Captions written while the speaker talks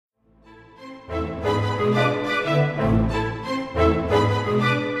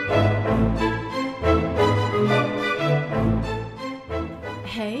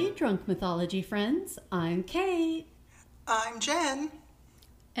Drunk Mythology friends. I'm Kate. I'm Jen.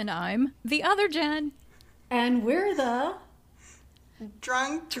 And I'm the other Jen. And we're the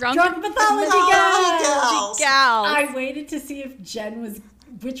Drunk Mythology Gals. I waited to see if Jen was,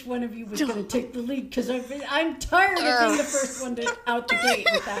 which one of you was going to take the lead, because I'm tired of being the first one out the gate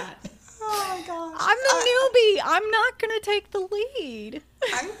with that. Oh my gosh. I'm the newbie. I'm not going to take the lead.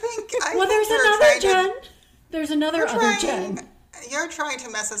 There's another Jen. There's another other Jen. You're trying to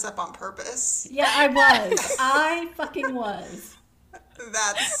mess us up on purpose. Yeah, I was. I fucking was.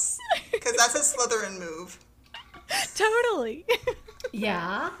 That's because that's a Slytherin move. Totally.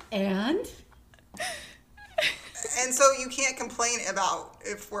 Yeah, and so you can't complain about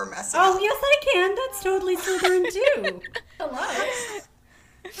if we're messing up. Oh, yes, I can. That's totally Slytherin too. Hello.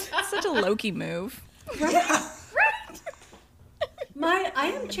 Such a Loki move. Right? Right. I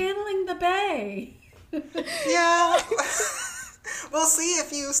am channeling the Bay. Yeah. We'll see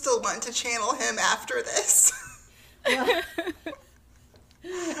if you still want to channel him after this. Well,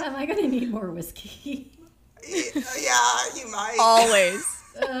 am I going to need more whiskey? Yeah, you might. Always.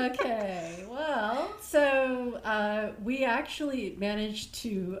 Okay. Well, so we actually managed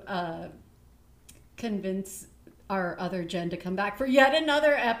to convince our other Jen to come back for yet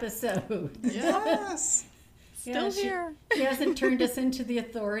another episode. Yes. Still here. She hasn't turned us into the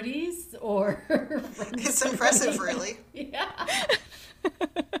authorities or... It's impressive, really. Yeah.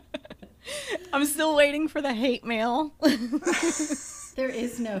 I'm still waiting for the hate mail. There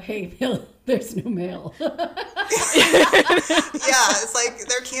is no hate mail. There's no mail. Yeah, it's like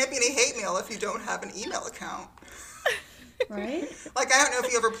there can't be any hate mail if you don't have an email account. Right? Like, I don't know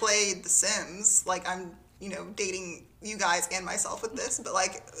if you ever played The Sims. Like, I'm, dating you guys and myself with this, but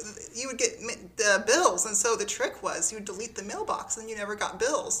like, you would get the bills, and so the trick was you would delete the mailbox, and you never got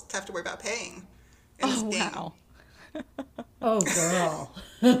bills to have to worry about paying. Wow. Oh, girl.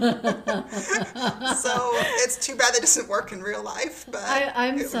 So it's too bad that doesn't work in real life. But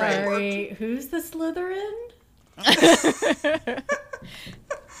I'm sorry. Who's the Slytherin?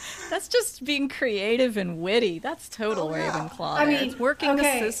 That's just being creative and witty. That's total Ravenclaw. I mean, it's working the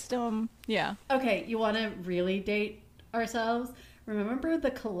system. Yeah. Okay, you want to really date ourselves? Remember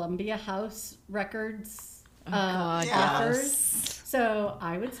the Columbia House Records offers? Yes. So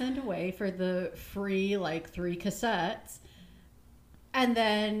I would send away for the free, 3 cassettes. And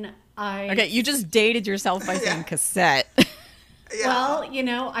then Okay, you just dated yourself by saying cassette. Yeah. Well,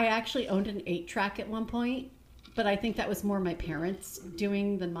 I actually owned an 8-track at one point. But I think that was more my parents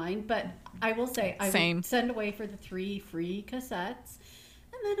doing than mine. But I will say I would send away for the 3 free cassettes.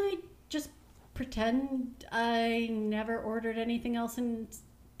 And then I just pretend I never ordered anything else and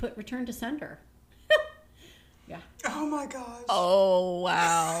put return to sender. Yeah. Oh my gosh. Oh,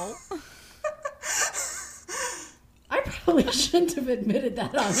 wow. I probably shouldn't have admitted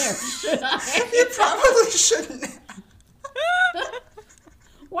that on there, should I? You probably shouldn't have.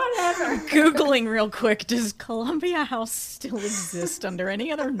 Whatever. Googling real quick, does Columbia House still exist under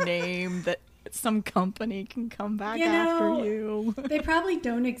any other name that some company can come back after you? They probably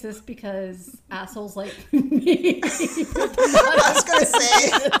don't exist because assholes like me. I was going to say,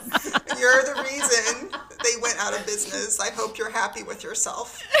 you're the reason they went out of business. I hope you're happy with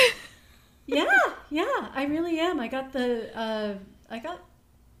yourself. Yeah, I really am. I got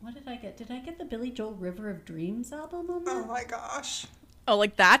what did I get? Did I get the Billy Joel River of Dreams album on there? Oh my gosh. Oh,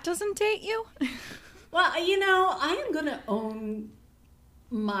 like that doesn't date you? Well, I am going to own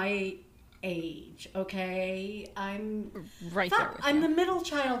my age, okay? I'm right there with I'm you. the middle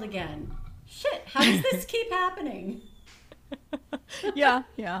child again. Shit, how does this keep happening? Yeah.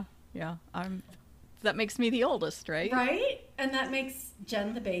 That makes me the oldest, right? Right? And that makes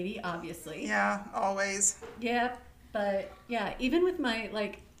Jen the baby, obviously. Yeah, always. Yep. But yeah, even with my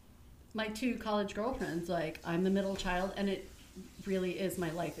 2 college girlfriends, I'm the middle child, and it really is my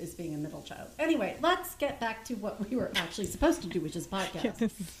life is being a middle child. Anyway, let's get back to what we were actually supposed to do, which is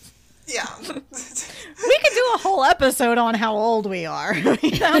podcast. Yeah. We could do a whole episode on how old we are. We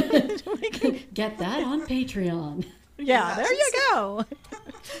can get that on Patreon. Yeah, there you go.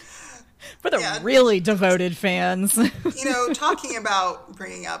 For the really devoted fans. Talking about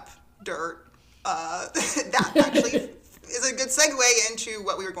bringing up dirt, that actually is a good segue into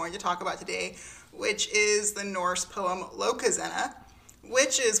what we were going to talk about today, which is the Norse poem Loki,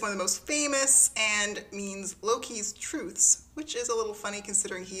 which is one of the most famous and means Loki's truths, which is a little funny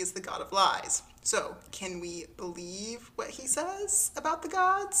considering he is the god of lies. So, can we believe what he says about the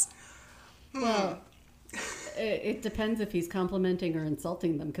gods? Well, it depends if he's complimenting or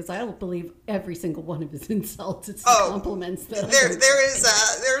insulting them, because I'll believe every single one of his insults. It's the compliments that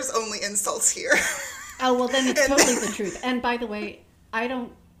there's only insults here. Oh, well, then it's totally the truth. And by the way, I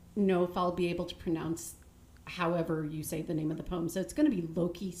don't know if I'll be able to pronounce however you say the name of the poem. So it's going to be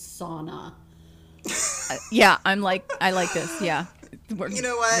Loki Sauna. Yeah, I like this. Yeah. You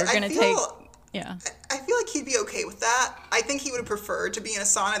know what? We're going to take... Yeah. I feel like he'd be okay with that. I think he would have preferred to be in a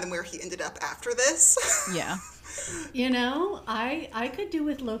sauna than where he ended up after this. Yeah. You know, I could do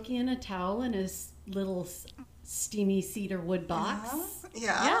with Loki in a towel in his little steamy cedar wood box.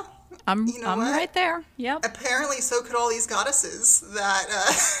 Yeah. Yeah. I'm right there. Yep. Apparently, so could all these goddesses that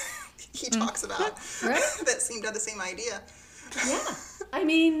he talks about. Right? That seem to have the same idea. Yeah. I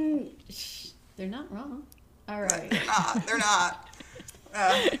mean, they're not wrong. All right. They're not.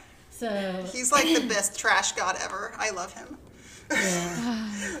 So he's like the best trash god ever. I love him.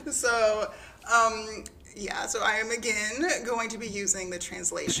 Yeah. So I am again going to be using the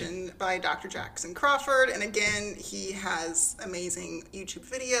translation by Dr. Jackson Crawford. And again, he has amazing YouTube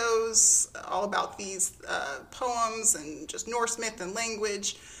videos all about these poems and just Norse myth and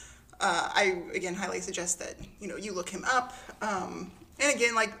language. I, again, highly suggest that, you look him up. And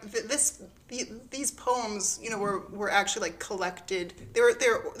again, like these poems, were actually like collected.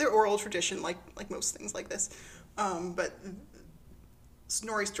 They're oral tradition, like most things like this. But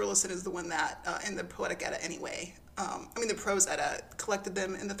Snorri Sturluson is the one that, in the Poetic Edda anyway, the Prose Edda collected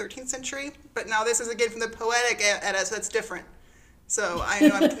them in the 13th century. But now this is again from the Poetic Edda, so that's different. So I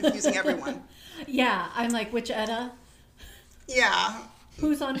know I'm confusing everyone. Yeah, I'm like, which Edda? Yeah.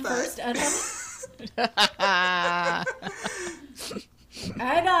 Who's on first, Edda?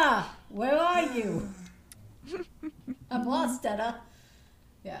 Edda, where are you? I'm lost, Edda.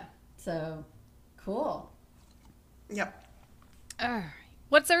 Yeah, so cool. Yep. All right.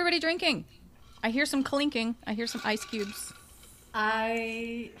 What's everybody drinking? I hear some clinking. I hear some ice cubes.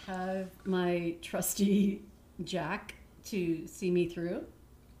 I have my trusty Jack to see me through.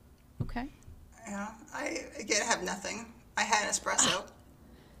 Okay. Yeah, I again have nothing. I had an espresso.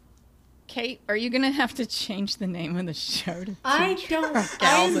 Kate, are you going to have to change the name of the show to I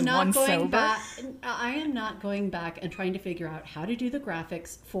am not going sober? back. I am not going back and trying to figure out how to do the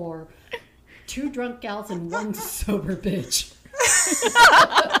graphics for 2 drunk gals and 1 sober bitch.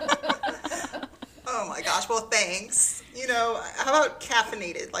 Oh my gosh, well thanks. How about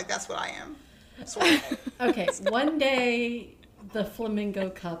caffeinated? Like that's what I am. Sort of. Okay, one day the flamingo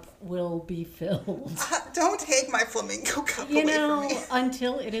cup will be filled. Don't take my flamingo cup away from me.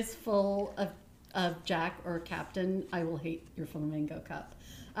 Until it is full of Jack or Captain, I will hate your flamingo cup.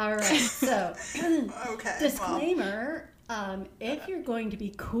 All right, so okay. Disclaimer, if you're going to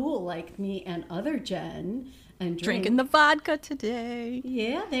be cool like me and other Jen and drinking the vodka today.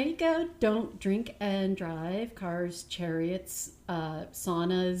 Yeah, there you go. Don't drink and drive. Cars, chariots,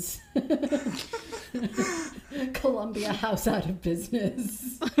 saunas. Columbia House out of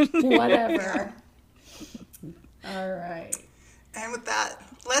business. Whatever. All right. And with that,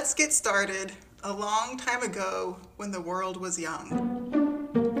 let's get started. A long time ago when the world was young.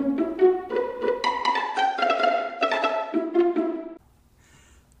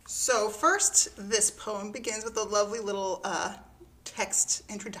 So first, this poem begins with a lovely little text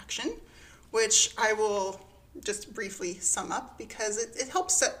introduction, which I will just briefly sum up because it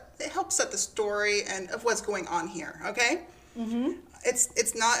helps set the story and of what's going on here. Okay,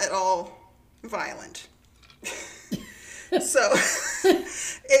 it's not at all violent. So,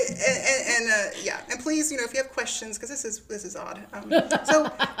 and please, if you have questions, because this is odd.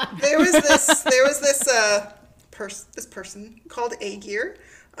 So there was this person called Aegir.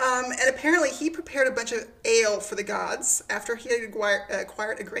 And apparently he prepared a bunch of ale for the gods after he had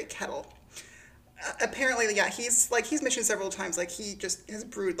acquired a great kettle. Apparently, he's mentioned several times, he just has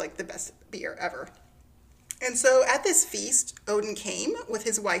brewed the best beer ever. And so at this feast, Odin came with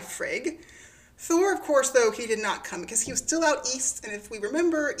his wife Frigg. Thor, of course, though, he did not come because he was still out east. And if we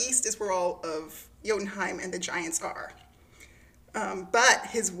remember, east is where all of Jotunheim and the giants are. But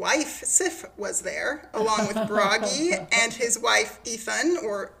his wife, Sif, was there, along with Bragi and his wife, Ethan,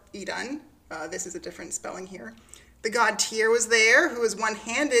 or Idun. This is a different spelling here. The god Tyr was there, who was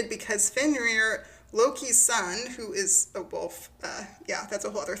one-handed because Fenrir, Loki's son, who is a wolf, that's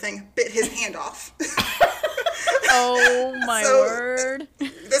a whole other thing, bit his hand off. Oh, my word.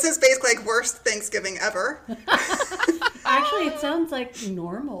 This is basically worst Thanksgiving ever. Actually, it sounds like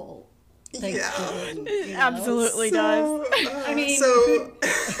normal Thanksgiving. It absolutely does.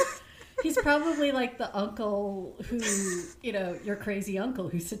 He's probably like the uncle who, your crazy uncle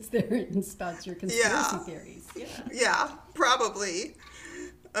who sits there and spouts your conspiracy theories. Yeah, probably.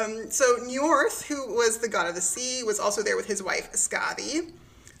 So Njorth, who was the god of the sea, was also there with his wife Skadi.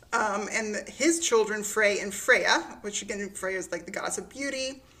 And his children, Frey and Freya, which again, Freya is the goddess of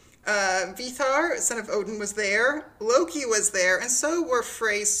beauty. Vithar, son of Odin, was there. Loki was there, and so were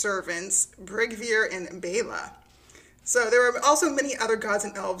Frey's servants, Brigvir and Bela. So there were also many other gods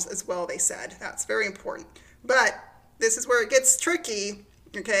and elves as well, they said. That's very important. But this is where it gets tricky,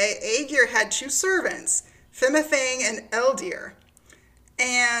 okay? Aegir had 2 servants, Fimithang and Eldir.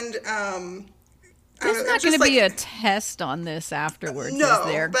 And, there's not going to be a test on this afterwards, no, is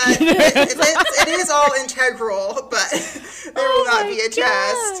there? But it is all integral, but there will not be a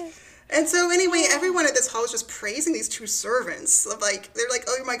test. And so anyway, everyone at this hall was just praising these 2 servants. Like, they're like,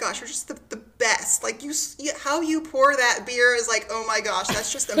 oh my gosh, you're just the best. Like, how you pour that beer is like, oh my gosh,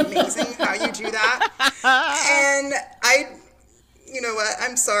 that's just amazing how you do that. And you know what,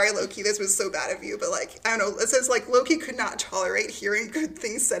 I'm sorry, Loki, this was so bad of you, but like, I don't know, it says like Loki could not tolerate hearing good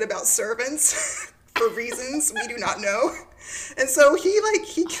things said about servants for reasons we do not know. And so he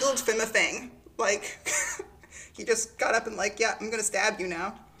killed Fimithang. Like, he just got up and like, yeah, I'm going to stab you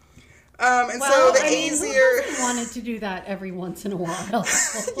now. So the Aesir wanted to do that every once in a while.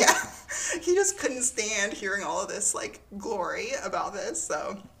 Yeah, he just couldn't stand hearing all of this like glory about this.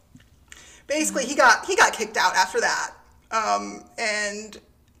 So basically, he got kicked out after that, and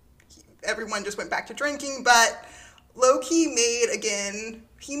everyone just went back to drinking. But Loki made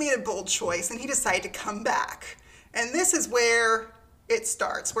a bold choice, and he decided to come back. And this is where it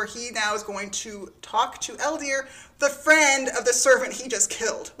starts, where he now is going to talk to Eldir, the friend of the servant he just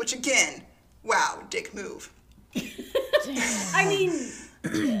killed, which again, wow, dick move. I mean,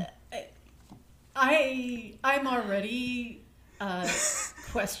 I'm already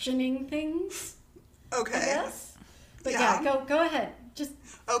questioning things. Okay. I guess. But yeah, go ahead. Just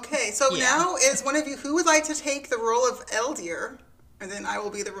okay. So now is one of you who would like to take the role of Eldir, and then I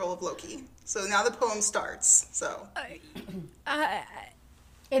will be the role of Loki. So now the poem starts. So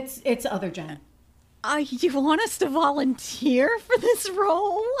it's other Jen. You want us to volunteer for this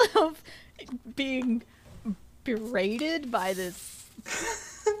role of being berated by this?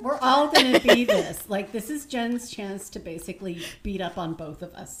 We're all going to be this. Like, this is Jen's chance to basically beat up on both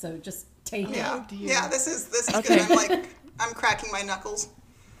of us. So just take it. Yeah, this is okay. good. I'm cracking my knuckles.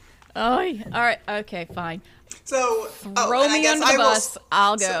 Oh, all right. Okay, fine. So throw me under the bus.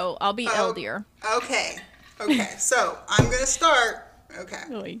 I'll go. I'll be Eldir. Okay. So I'm going to start. Okay.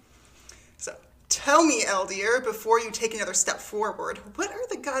 Really? So tell me, Eldir, before you take another step forward, what are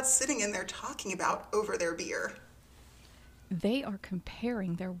the gods sitting in there talking about over their beer? They are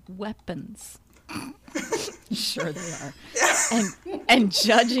comparing their weapons. Sure they are. Yeah. And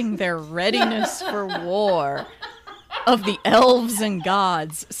judging their readiness for war. Of the elves and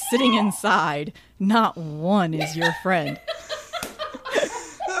gods sitting inside, not one is your friend.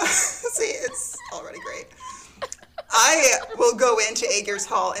 See, it's already great. I will go into Aegir's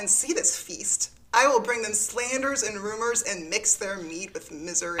hall and see this feast. I will bring them slanders and rumors and mix their meat with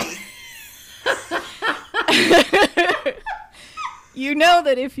misery. You know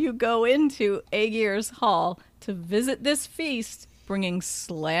that if you go into Aegir's hall to visit this feast, bringing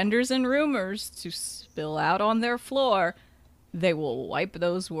slanders and rumors to spill out on their floor, they will wipe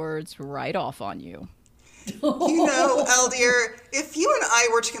those words right off on you. You know, Eldir, if you and I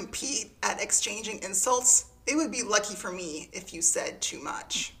were to compete at exchanging insults, it would be lucky for me if you said too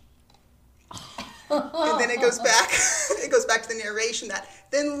much. And then it goes back to the narration that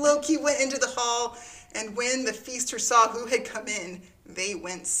then Loki went into the hall, and when the feasters saw who had come in, they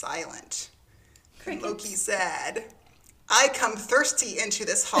went silent. And Loki said, I come thirsty into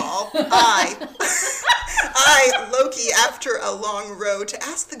this hall. I, Loki, after a long road, to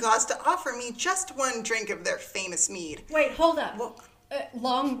ask the gods to offer me just one drink of their famous mead. Wait, hold up.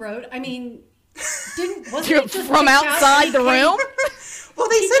 Long road? I mean, wasn't You're it just from outside the room? Well,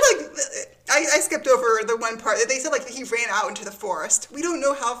 they said, I skipped over the one part. They said, he ran out into the forest. We don't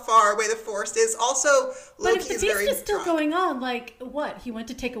know how far away the forest is. Also, Loki but if the is very feast is still drunk. going on, what? He went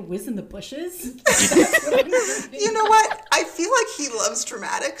to take a whiz in the bushes? You know what? I feel like he loves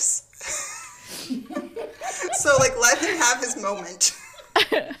dramatics. So, let him have his moment.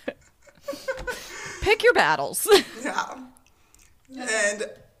 Pick your battles. Yeah.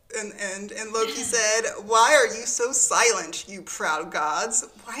 And Loki said, why are you so silent, you proud gods?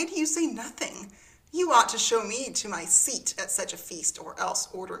 Why do you say nothing? You ought to show me to my seat at such a feast, or else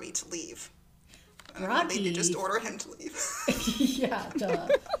order me to leave. They did just order him to leave. Yeah,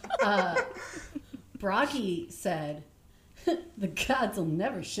 duh. Bragi said, the gods will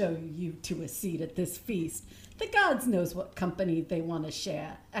never show you to a seat at this feast. The gods knows what company they want to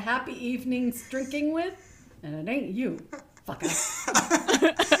share. A happy evening's drinking with, and it ain't you. Fucker.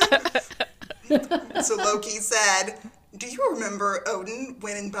 So Loki said, do you remember, Odin,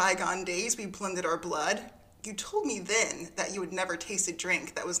 when in bygone days we blended our blood? You told me then that you would never taste a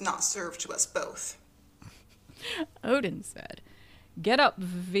drink that was not served to us both. Odin said, "Get up,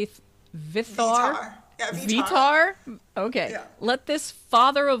 Vithar." Vitar. Yeah, Vitar? Okay. Yeah. Let this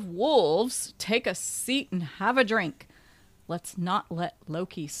father of wolves take a seat and have a drink. Let's not let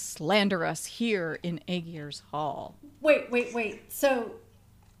Loki slander us here in Aegir's Hall. Wait. So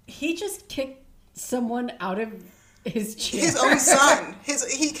he just kicked someone out of his chair? His own son.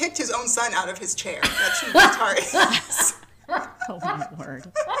 He kicked his own son out of his chair. That's who Vitar is. Oh, my word.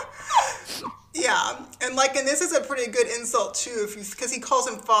 Yeah, and this is a pretty good insult too, because he calls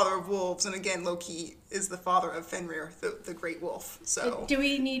him father of wolves, and again, Loki is the father of Fenrir, the great wolf. So, do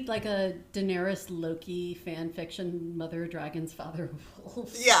we need a Daenerys Loki fan fiction, Mother of Dragons, Father of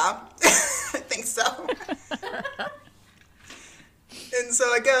Wolves? Yeah, I think so. And so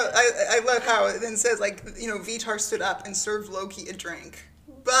I love how it then says Vitar stood up and served Loki a drink,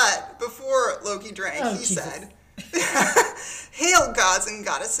 but before Loki drank, he Jesus. said, "Hail, gods and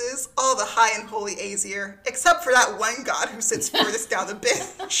goddesses, all the high and holy Aesir, except for that one god who sits furthest down the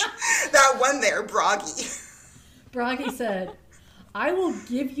bench. That one there, Bragi." Bragi said, "I will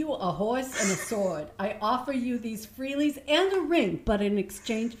give you a horse and a sword. I offer you these freelies and a ring, but in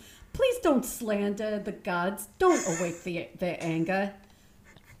exchange, please don't slander the gods. Don't awake their anger."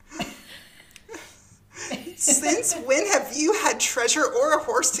 Since when have you had treasure or a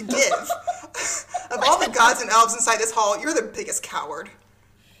horse to give? Of all the gods and elves inside this hall, you're the biggest coward.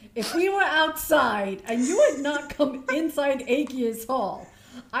 If we were outside and you had not come inside Aegir's Hall,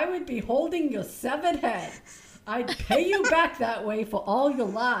 I would be holding your severed head. I'd pay you back that way for all your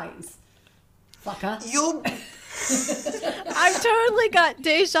lies. Fucker. I've totally got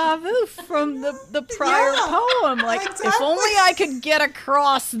deja vu from the prior poem. Exactly. If only I could get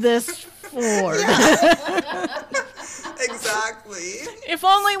across this ford. Yeah. Exactly. If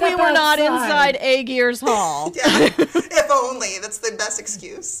only we were not inside Aegir's Hall. Yeah. If only. That's the best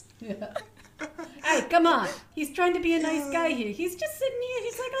excuse. Yeah. Hey, come on. He's trying to be a nice guy here. He's just sitting here.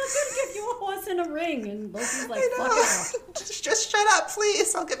 He's like, "I'm going to give you a horse and a ring." And Loki's like, "Fuck it off." Just shut up,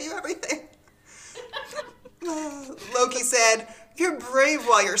 please. I'll give you everything. Loki said, "You're brave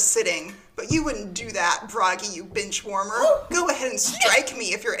while you're sitting, but you wouldn't do that, Bragi, you bench warmer. Go ahead and strike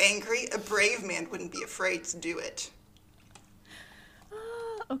me if you're angry. A brave man wouldn't be afraid to do it."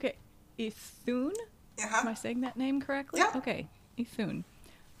 Okay. Ithun? Uh-huh. Am I saying that name correctly? Yeah. Okay. Ithun.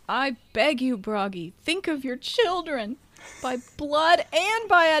 "I beg you, Bragi, think of your children, by blood and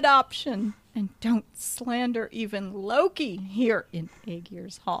by adoption, and don't slander even Loki here in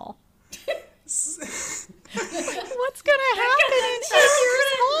Aegir's Hall." What's gonna happen in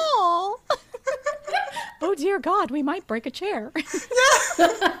Aegir's Hall? Oh dear God, we might break a chair.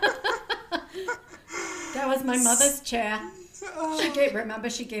 That was my mother's chair. Remember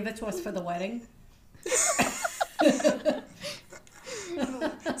she gave it to us for the wedding?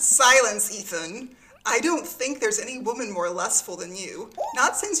 "Silence, Ethan. I don't think there's any woman more lustful than you.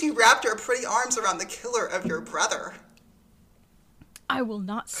 Not since you wrapped your pretty arms around the killer of your brother." "I will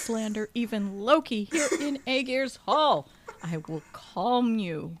not slander even Loki here in Aegir's Hall. I will calm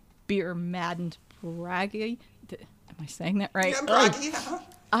you, beer-maddened Bragi." Am I saying that right? Yeah, Bragi, yeah.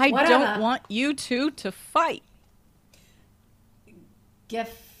 I Whatever. don't want you two to fight.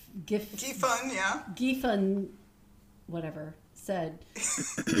 Gifun, yeah. Gifun, whatever, said,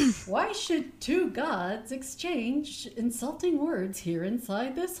 "Why should two gods exchange insulting words here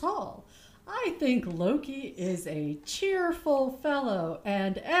inside this hall? I think Loki is a cheerful fellow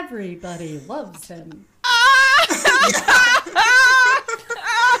and everybody loves him."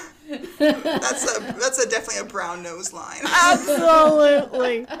 That's definitely a brown nose line.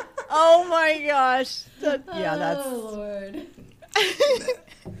 Absolutely. Oh my gosh. That's... Oh, Lord.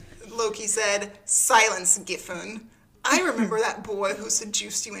 Loki said, "Silence, Gifun. I remember that boy who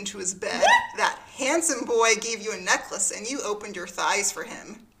seduced you into his bed. That handsome boy gave you a necklace and you opened your thighs for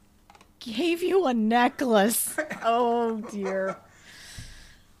him." Gave you a necklace. Oh dear.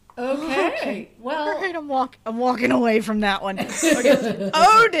 Okay. Well, All right, I'm walking away from that one. Okay.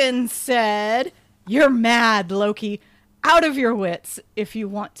 Odin said, "You're mad, Loki. Out of your wits. If you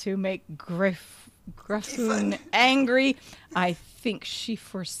want to make Grifun angry, I think she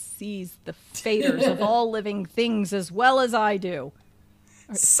foresees the faters of all living things as well as I do."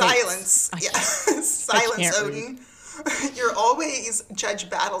 Silence. Yeah. Silence, Odin. "You're always judge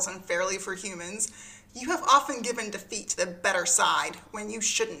battles unfairly for humans. You have often given defeat to the better side when you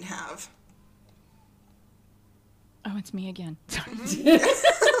shouldn't have." Oh, it's me again. Sorry. Mm-hmm.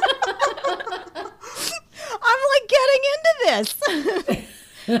 I'm like getting into this.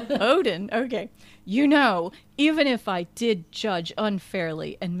 Odin, okay. You know, even if I did judge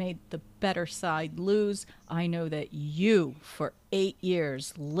unfairly and made the better side lose, I know that you, for 8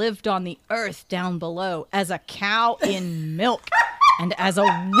 years, lived on the earth down below as a cow in milk and as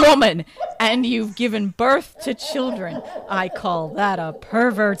a woman, and you've given birth to children. I call that a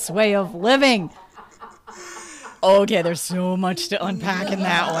pervert's way of living. Okay, there's so much to unpack in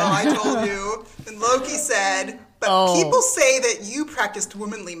that one. Oh, I told you. And Loki said, but people say that you practiced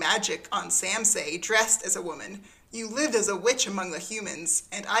womanly magic on Samsei, dressed as a woman. You lived as a witch among the humans,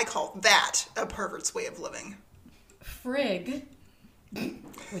 and I call that a pervert's way of living. Frigg,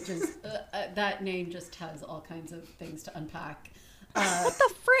 which is, that name just has all kinds of things to unpack. What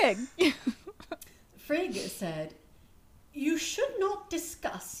the frig? Frigg said, you should not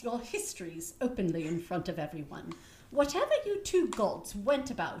discuss your histories openly in front of everyone. Whatever you two gods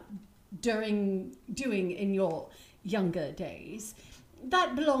went about doing in your younger days,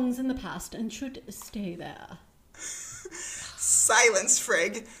 that belongs in the past and should stay there. Silence,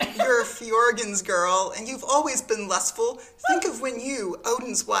 Frigg. You're Fjorgen's girl, and you've always been lustful. Think of when you,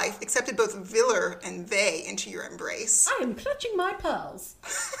 Odin's wife, accepted both Vilur and Ve into your embrace. I am clutching my pearls.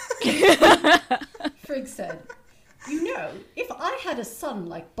 Frigg said, you know, if I had a son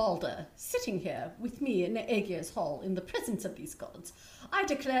like Balder sitting here with me in Aegir's hall in the presence of these gods, I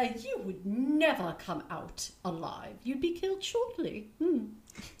declare you would never come out alive. You'd be killed shortly.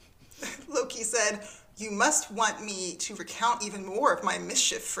 Loki said, you must want me to recount even more of my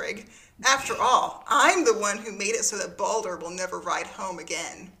mischief, Frigg. After all, I'm the one who made it so that Balder will never ride home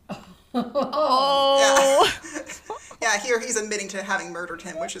again. Oh. Yeah, here he's admitting to having murdered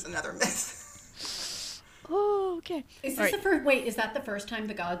him, which is another myth. Oh, okay. Is this is that the first time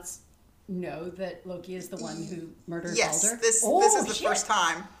the gods know that Loki is the one who murdered Balder? Yes, this is the first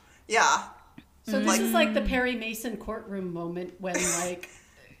time. Yeah. So this is like the Perry Mason courtroom moment when, like,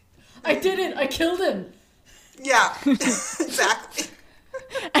 I did it, I killed him. Yeah, exactly.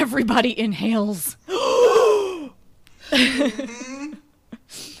 Everybody inhales.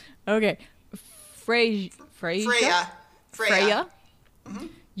 Okay. Freya. Mm-hmm.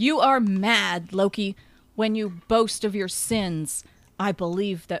 You are mad, Loki. When you boast of your sins, I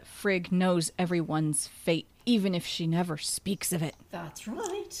believe that Frigg knows everyone's fate, even if she never speaks of it. That's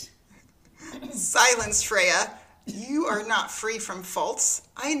right. Silence, Freya. You are not free from faults.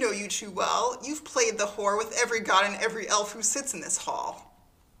 I know you too well. You've played the whore with every god and every elf who sits in this hall.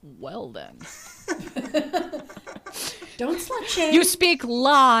 Well then. Don't slut shame. You speak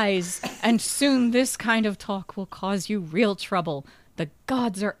lies, and soon this kind of talk will cause you real trouble. The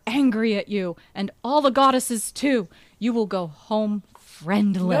gods are angry at you, and all the goddesses too. You will go home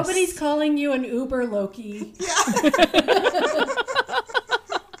friendless. Nobody's calling you an Uber, Loki. Yeah.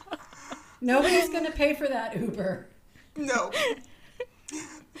 Nobody's going to pay for that Uber. No.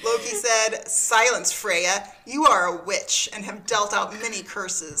 Loki said, silence, Freya. You are a witch and have dealt out many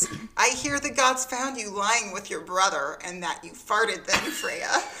curses. I hear the gods found you lying with your brother and that you farted then,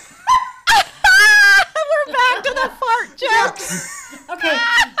 Freya. We're back to the fart jokes. Okay,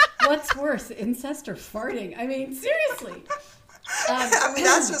 what's worse, incest or farting? I mean, seriously. I mean,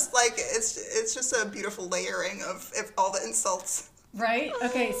 that's just like, it's just a beautiful layering of all the insults. Right?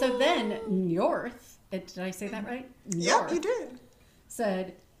 Okay, so then Njorth, did I say that right? Yeah, you did.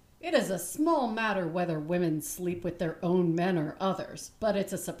 Said, it is a small matter whether women sleep with their own men or others, but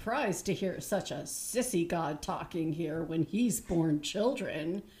it's a surprise to hear such a sissy god talking here when he's born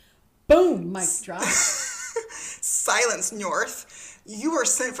children. Boom, mic drop. Silence, Njorth. You were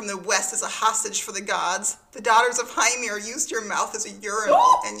sent from the west as a hostage for the gods. The daughters of Hymir used your mouth as a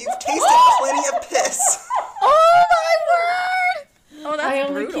urinal, and you've tasted plenty of piss. Oh my word! Oh, that's I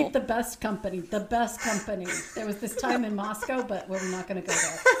only brutal. keep the best company. The best company. There was this time in Moscow, but we're not going to go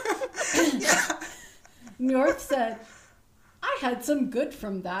there. Yeah. Njorth said, I had some good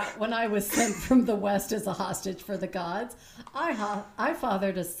from that when I was sent from the west as a hostage for the gods. I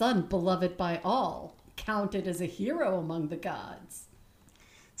fathered a son beloved by all, counted as a hero among the gods.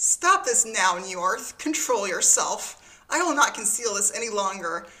 Stop this now, Njorth. Control yourself. I will not conceal this any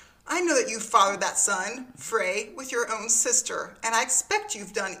longer. I know that you fathered that son, Frey, with your own sister, and I expect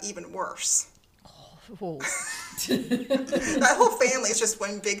you've done even worse. Oh. That whole family is just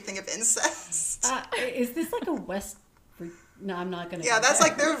one big thing of incest. Is this like a West... No, I'm not going to... Yeah, that's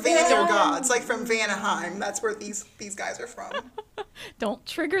like their Vanir gods, like from Vanaheim. That's where these guys are from. Don't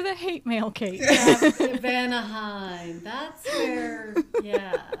trigger the hate mail, Kate. Yeah, Vanaheim. That's where...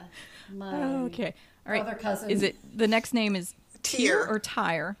 Yeah. My Okay. All right. other cousin... Is it... The next name is Tyr. or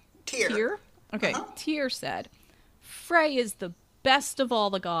Tyr? Tyr. Okay. Uh-huh. Tyr said, Frey is the best of all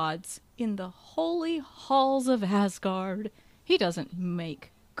the gods in the holy halls of Asgard. He doesn't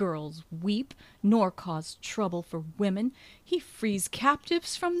make girls weep, nor cause trouble for women. He frees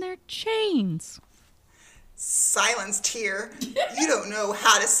captives from their chains. Silence, Tyr. You don't know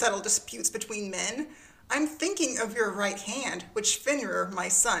how to settle disputes between men. I'm thinking of your right hand, which Fenrir, my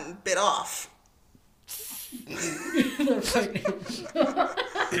son, bit off.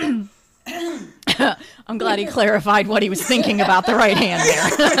 I'm glad he clarified what he was thinking about the right hand there.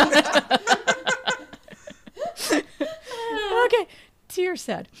 Okay, Tyr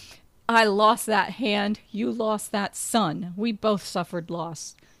said, I lost that hand, you lost that son. We both suffered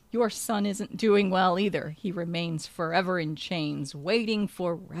loss. Your son isn't doing well either. He remains forever in chains, waiting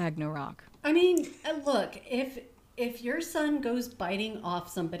for Ragnarok. I mean, look, if your son goes biting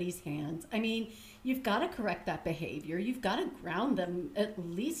off somebody's hands, I mean, you've got to correct that behavior. You've got to ground them at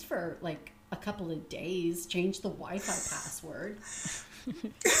least for like a couple of days, change the Wi-Fi password.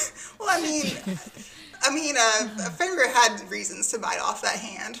 Well, I mean, Fenrir had reasons to bite off that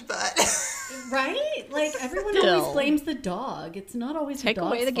hand, but right? Like everyone always blames the dog. It's not always take the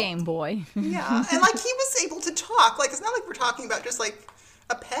dog's away the fault. Game Boy. Yeah, and like he was able to talk. Like it's not like we're talking about just like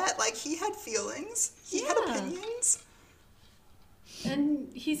a pet. Like he had feelings. He had opinions.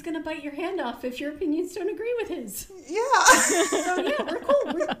 And he's gonna bite your hand off if your opinions don't agree with his. Yeah. So yeah, we're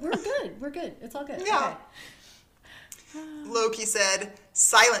cool. We're good. We're good. It's all good. Yeah. Okay. Loki said,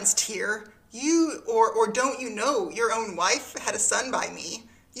 "Silence, Tyr. You or don't you know your own wife had a son by me?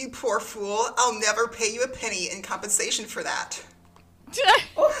 You poor fool. I'll never pay you a penny in compensation for that."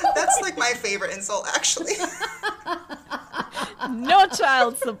 That's like my favorite insult, actually. No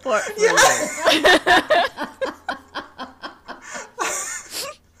child support for you.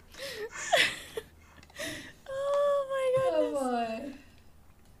 Oh boy.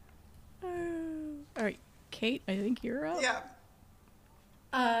 All right, Kate, I think you're up. Yeah.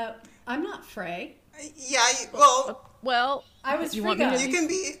 I'm not Frey. Yeah. Well, I was you Frigga. want me to You can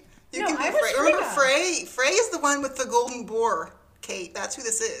be. You No, can be I was Frey. Remember Frigga. Frey? Frey is the one with the golden boar. Kate, that's who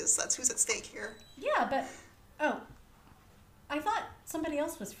this is. That's who's at stake here. Yeah, but I thought somebody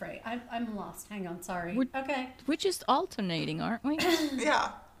else was Frey. I'm lost. Hang on, sorry. Okay. We're just alternating, aren't we?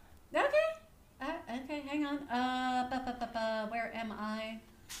 Yeah. Okay. Okay, hang on. Where am I?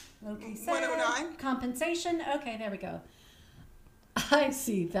 Loki said 109. compensation. Okay, there we go. I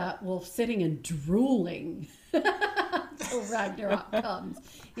see that wolf sitting and drooling till Ragnarok comes.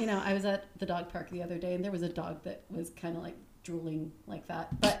 You know, I was at the dog park the other day, and there was a dog that was kind of like drooling like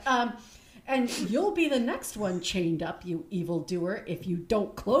that. But and you'll be the next one chained up, you evildoer, if you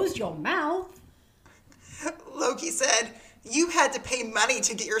don't close your mouth. Loki said, "You had to pay money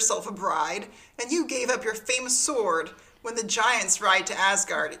to get yourself a bride, and you gave up your famous sword. When the giants ride to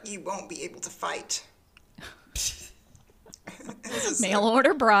Asgard, you won't be able to fight." Mail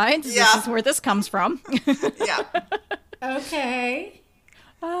order brides. Yeah. This is where this comes from. Yeah. Okay.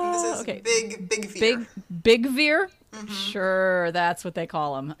 This is Okay. Big Veer. Big Veer? Mm-hmm. Sure, that's what they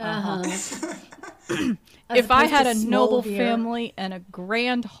call him. If I had a noble family and a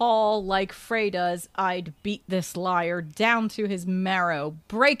grand hall like Frey does, I'd beat this liar down to his marrow,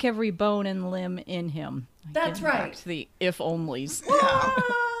 break every bone and limb in him. That's Getting right. Back to the if-onlys. Yeah.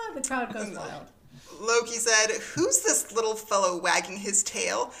 Ah, the crowd goes wild. Loki said, "Who's this little fellow wagging his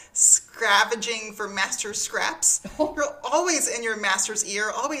tail, scavenging for master's scraps? You're always in your master's ear,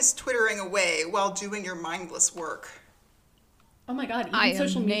 always twittering away while doing your mindless work." Oh my god, even I am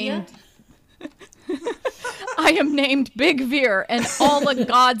social media? I am named Big Veer, and all the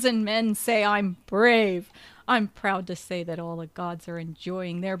gods and men say I'm brave. I'm proud to say that all the gods are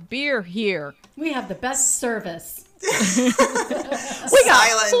enjoying their beer here. We have the best service. We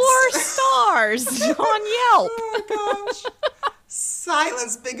got 4 stars on Yelp. Oh gosh.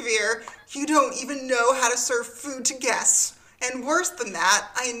 Silence, Big Veer. You don't even know how to serve food to guests. And worse than that,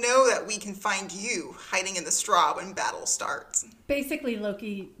 I know that we can find you hiding in the straw when battle starts. Basically,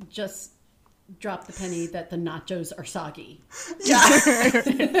 Loki just dropped the penny that the nachos are soggy. Yeah.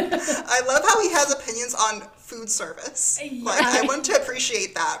 I love how he has opinions on food service. Like, I want to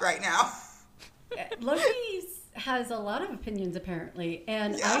appreciate that right now. Loki has a lot of opinions, apparently,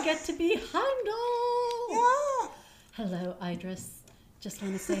 and Yeah. I get to be Heimdall. Yeah. Hello, Idris. Just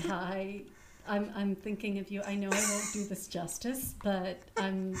want to say hi. I'm thinking of you. I know I won't do this justice, but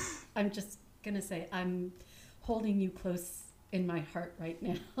I'm just gonna say I'm holding you close in my heart right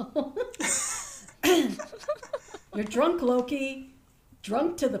now. You're drunk, Loki.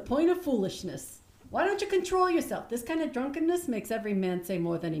 Drunk to the point of foolishness. Why don't you control yourself? This kind of drunkenness makes every man say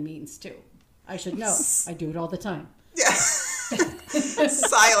more than he means to. I should know. I do it all the time. Yeah.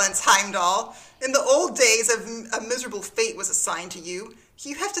 Silence, Heimdall. In the old days, a miserable fate was assigned to you.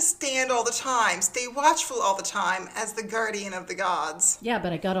 You have to stand all the time, stay watchful all the time as the guardian of the gods. Yeah,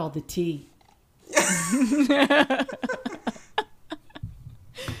 but I got all the tea.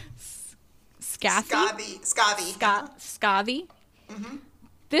 Scathy? Mm-hmm.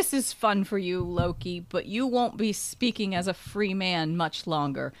 This is fun for you, Loki, but you won't be speaking as a free man much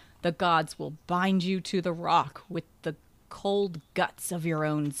longer. The gods will bind you to the rock with the cold guts of your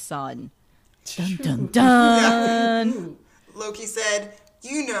own son. Dun dun dun! Loki said,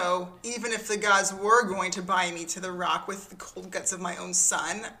 you know, even if the gods were going to bind me to the rock with the cold guts of my own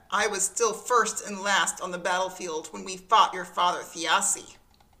son, I was still first and last on the battlefield when we fought your father, Thiassi.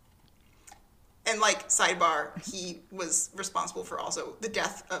 And, like, sidebar, he was responsible for also the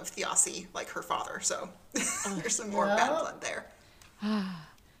death of Thiassi, like her father. So there's some more bad blood there.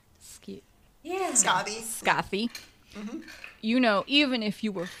 Scathy. Mm-hmm. You know, even if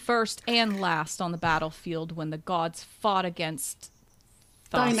you were first and last on the battlefield when the gods fought against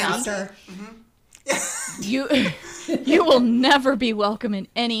Thiassi, you will never be welcome in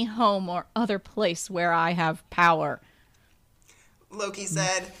any home or other place where I have power. Loki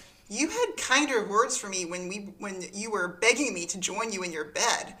said, you had kinder words for me when you were begging me to join you in your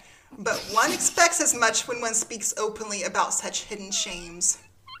bed, but one expects as much when one speaks openly about such hidden shames.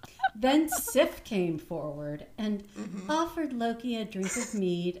 Then Sif came forward and offered Loki a drink of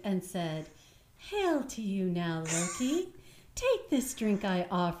mead and said, Hail to you now, Loki. Take this drink I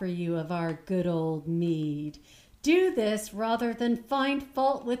offer you of our good old mead. Do this rather than find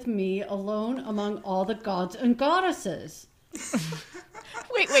fault with me alone among all the gods and goddesses.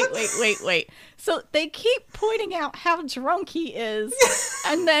 Wait. So they keep pointing out how drunk he is,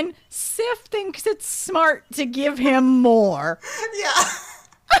 and then Sif thinks it's smart to give him more. Yeah.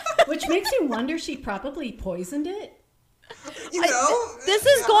 Which makes you wonder she probably poisoned it. You know? This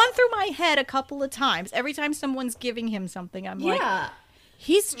has gone through my head a couple of times. Every time someone's giving him something, I'm like,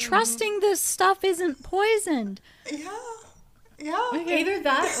 he's trusting this stuff isn't poisoned. Yeah. Okay. Either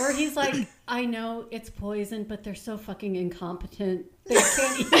that or he's like, I know it's poison, but they're so fucking incompetent. They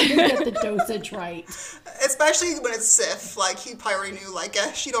can't even get the dosage right. Especially when it's Sif. Like, he probably already knew, like,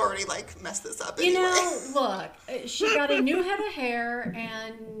 she'd already, like, messed this up anyway. You know, look, she got a new head of hair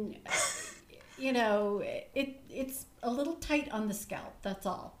and, you know, it's a little tight on the scalp. That's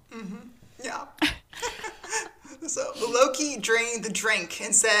all. Mm-hmm. Yeah. So Loki drained the drink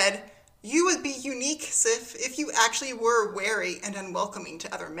and said, you would be unique, Sif, if you actually were wary and unwelcoming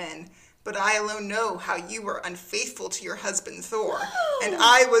to other men. But I alone know how you were unfaithful to your husband, Thor, and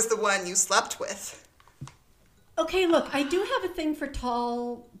I was the one you slept with. Okay, look, I do have a thing for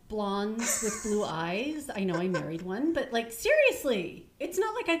tall blondes with blue eyes. I know I married one, but, like, seriously, it's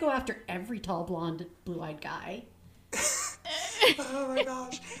not like I go after every tall blonde, blue-eyed guy. Oh my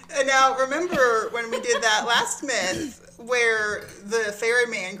gosh. And now, remember when we did that last myth where the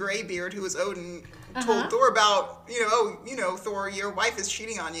ferryman Greybeard, who was Odin, told Thor about, Thor, your wife is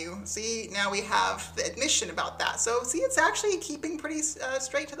cheating on you. See, now we have the admission about that. So, see, it's actually keeping pretty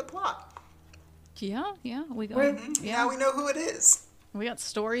straight to the plot. Yeah, we got. Now we know who it is. We got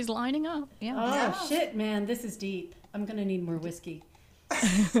stories lining up. Yeah. Oh, shit, man, this is deep. I'm going to need more whiskey.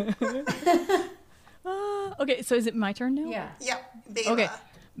 Okay, so is it my turn now? Yeah. Bela. Okay,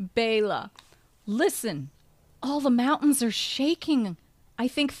 Bela. Listen, all the mountains are shaking. I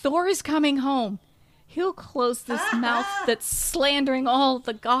think Thor is coming home. He'll close this mouth that's slandering all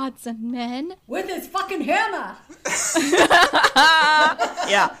the gods and men. With his fucking hammer!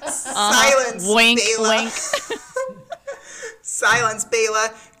 Yeah. Silence, wink, Bela. Wink. Silence,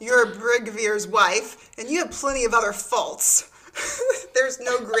 Bela. You're Brigvir's wife, and you have plenty of other faults. There's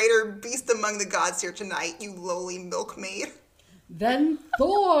no greater beast among the gods here tonight, you lowly milkmaid. Then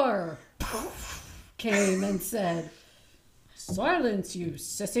Thor came and said, Silence you,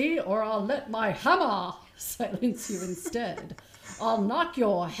 sissy, or I'll let my hammer silence you instead. I'll knock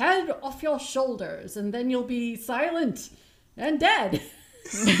your head off your shoulders, and then you'll be silent and dead.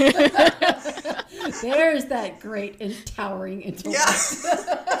 There's that great and towering intellect.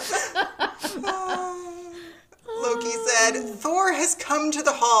 Loki said, Thor has come to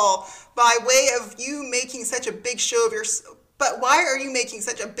the hall by way of you making such a big show of yourself. But why are you making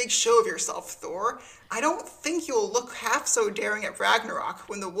such a big show of yourself, Thor? I don't think you'll look half so daring at Ragnarok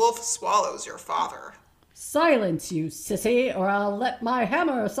when the wolf swallows your father. Silence you, sissy, or I'll let my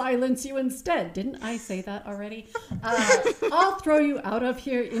hammer silence you instead. Didn't I say that already? I'll throw you out of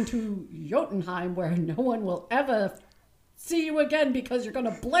here into Jotunheim, where no one will ever see you again because you're going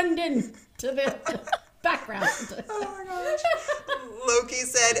to blend in to the background. Oh my gosh. Loki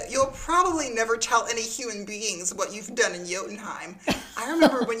said, you'll probably never tell any human beings what you've done in Jotunheim. I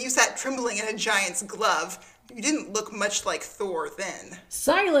remember when you sat trembling in a giant's glove, You didn't look much like Thor then.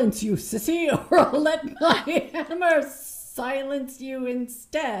 Silence you, sissy, or I'll let my hammer silence you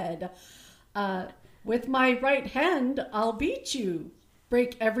instead. With my right hand, I'll beat you.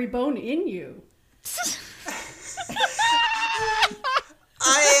 Break every bone in you.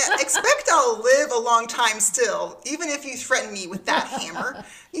 I expect I'll live a long time still, even if you threaten me with that hammer.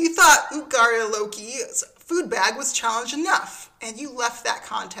 You thought Utgarda Loki's food bag was challenge enough, and you left that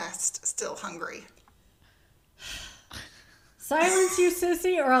contest still hungry. Silence you,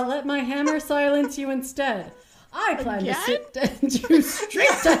 sissy, or I'll let my hammer silence you instead. I plan to send you straight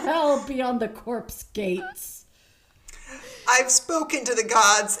to hell beyond the corpse gates. I've spoken to the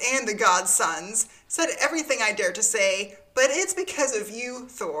gods and the godsons, said everything I dare to say, but it's because of you,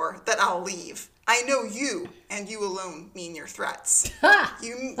 Thor, that I'll leave. I know you, and you alone, mean your threats.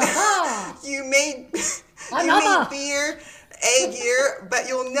 You made beer, Aegir, but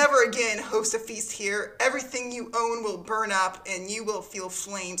you'll never again host a feast here. Everything you own will burn up, and you will feel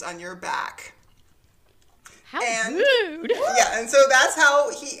flames on your back. How rude. Yeah, and so that's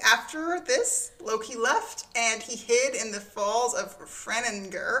how after this, Loki left, and he hid in the falls of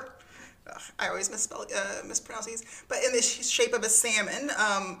Freninger. I always mispronounce these, but in the shape of a salmon.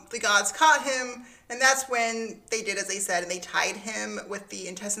 The gods caught him, and that's when they did as they said, and they tied him with the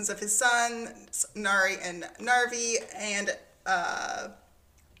intestines of his son, Nari and Narvi, and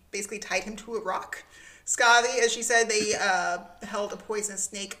basically tied him to a rock. Skavi, as she said, they held a poisonous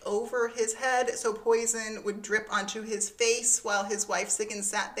snake over his head, so poison would drip onto his face while his wife Sigyn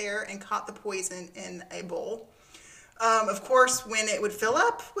sat there and caught the poison in a bowl. Of course, when it would fill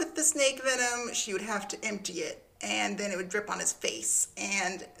up with the snake venom, she would have to empty it, and then it would drip on his face.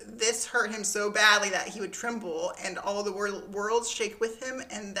 And this hurt him so badly that he would tremble, and all the worlds shake with him,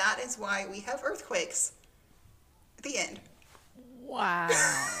 and that is why we have earthquakes. At the end. Wow.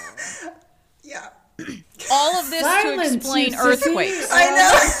 Yeah. All of this Silence to explain you, earthquakes. I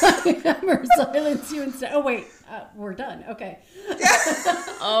know. Hammer silence you instead. Oh, wait. We're done. Okay.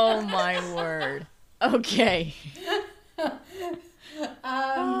 Oh, my word. Okay. Yeah.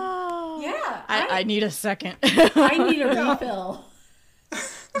 I need a second. I need a refill.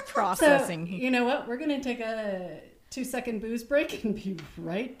 Processing. So, you know what? We're going to take a 2-second booze break and be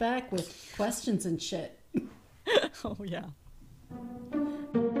right back with questions and shit. Oh, yeah.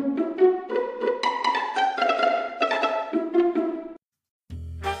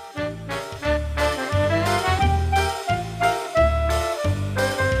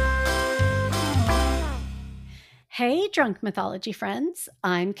 Hey, Drunk Mythology friends.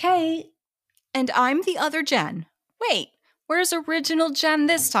 I'm Kate. And I'm the other Jen. Wait, where's original Jen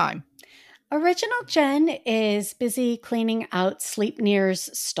this time? Original Jen is busy cleaning out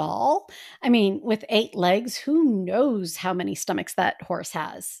Sleipnir's stall. I mean, with 8 legs, who knows how many stomachs that horse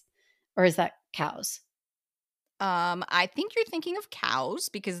has? Or is that cows? I think you're thinking of cows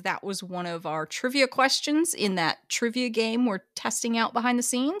because that was one of our trivia questions in that trivia game we're testing out behind the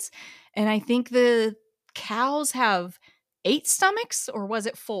scenes. And I think the cows have 8 stomachs, or was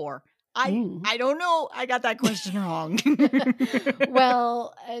it 4? I don't know. I got that question wrong.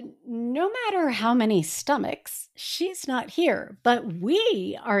 Well, no matter how many stomachs, she's not here. But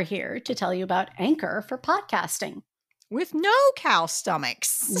we are here to tell you about Anchor for podcasting. With no cow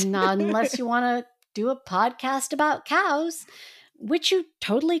stomachs. Not unless you want to do a podcast about cows, which you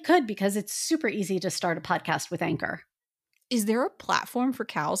totally could because it's super easy to start a podcast with Anchor. Is there a platform for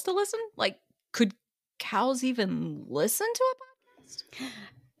cows to listen? Like, could cows even listen to a podcast?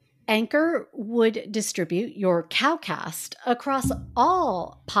 Anchor would distribute your Cowcast across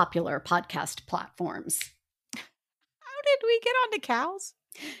all popular podcast platforms. How did we get onto cows?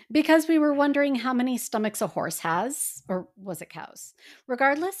 Because we were wondering how many stomachs a horse has, or was it cows?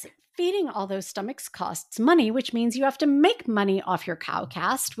 Regardless, feeding all those stomachs costs money, which means you have to make money off your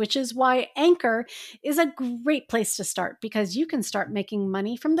Cowcast, which is why Anchor is a great place to start because you can start making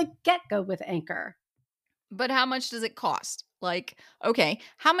money from the get-go with Anchor. But how much does it cost? Like, okay,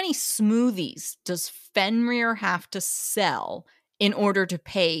 how many smoothies does Fenrir have to sell in order to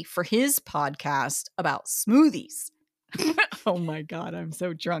pay for his podcast about smoothies? Oh my God, I'm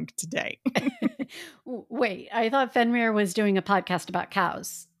so drunk today. Wait, I thought Fenrir was doing a podcast about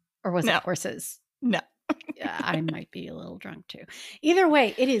cows. Or was it horses? No. Yeah, I might be a little drunk too. Either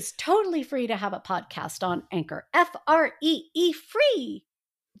way, it is totally free to have a podcast on Anchor. Free free.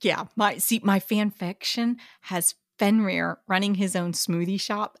 Yeah, my fan fiction has Fenrir running his own smoothie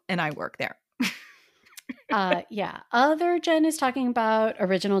shop, and I work there. Yeah. Other Jen is talking about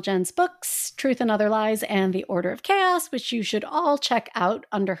original Jen's books, Truth and Other Lies, and The Order of Chaos, which you should all check out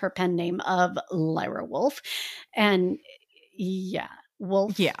under her pen name of Lyra Wolf. And yeah,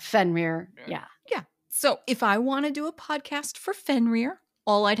 Wolf, Fenrir, yeah. So if I want to do a podcast for Fenrir,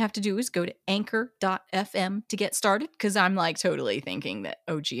 all I'd have to do is go to anchor.fm to get started, because I'm like totally thinking that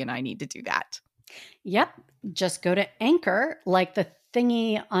OG and I need to do that. Yep. Just go to Anchor, like the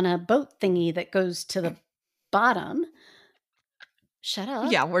thingy on a boat thingy that goes to the bottom. Shut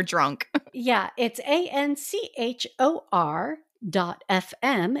up. Yeah, we're drunk. Yeah, it's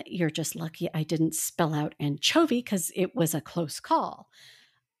ANCHOR.FM. You're just lucky I didn't spell out anchovy because it was a close call.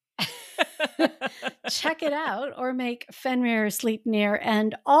 Check it out, or make Fenrir sleep near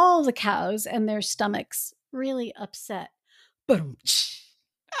and all the cows and their stomachs really upset. Boom.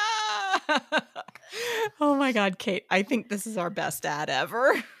 Oh my God, Kate, I think this is our best ad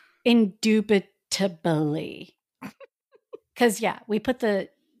ever. Indubitably. Because, yeah, we put the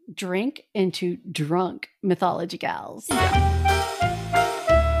drink into drunk mythology gals.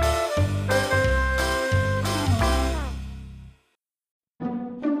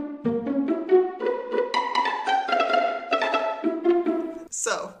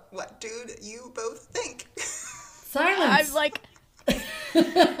 So, what do you both think? Silence. I'm like,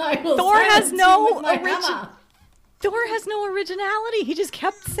 Thor has no Thor has no originality. He just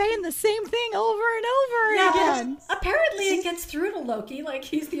kept saying the same thing over and over again. Apparently it gets through to Loki. Like,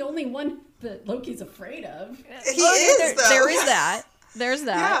 he's the only one that Loki's afraid of. He is, though. There is that. There's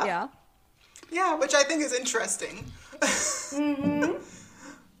that, yeah. Yeah, which I think is interesting. Mm-hmm.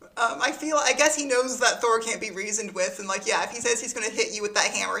 I guess he knows that Thor can't be reasoned with, and like, yeah, if he says he's going to hit you with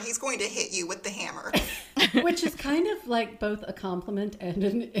that hammer, he's going to hit you with the hammer. Which is kind of like both a compliment and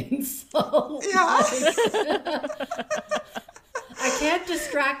an insult. Yeah. I can't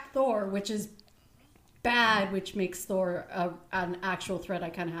distract Thor, which is bad, which makes Thor an actual threat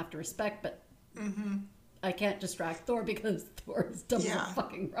I kind of have to respect, but I can't distract Thor because Thor is dumb as a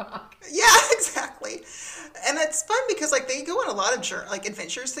fucking rock. Yeah, exactly. And it's fun because like they go on a lot of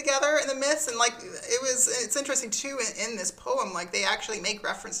adventures together in the myths, and like it's interesting too in this poem, like they actually make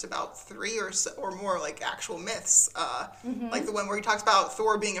reference to about 3 or more like actual myths, like the one where he talks about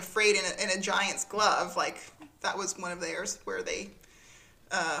Thor being afraid in a giant's glove. Like that was one of theirs where they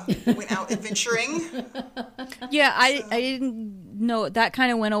went out adventuring. Yeah, I didn't know, that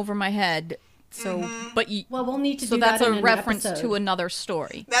kind of went over my head. So, but we'll need to. So do that's that a in reference episode. to another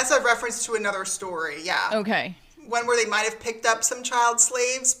story. That's a reference to another story. Yeah. Okay. One where they might have picked up some child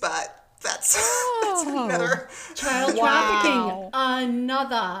slaves, but that's another child trafficking.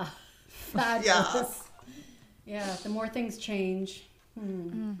 Another fabulous. Yeah. The more things change. I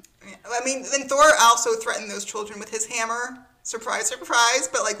mean, then Thor also threatened those children with his hammer. Surprise, surprise!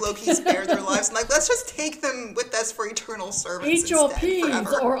 But like Loki spared their lives, and like let's just take them with us for eternal service. Eat your instead, peas,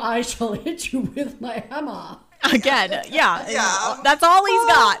 forever. or I shall hit you with my hammer. Again, yeah. Yeah. That's all he's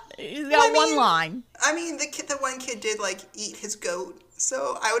got. He's got one line. I mean, the one kid did like eat his goat,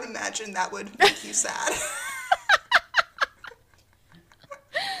 so I would imagine that would make you sad.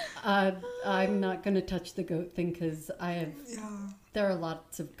 I'm not going to touch the goat thing because I have. Yeah. There are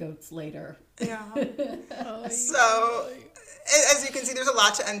lots of goats later. Yeah. So, as you can see, there's a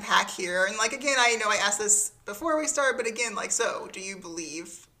lot to unpack here, and like again, I know I asked this before we started, but again, like, so do you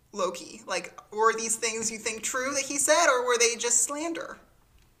believe Loki? Like, were these things you think true that he said, or were they just slander?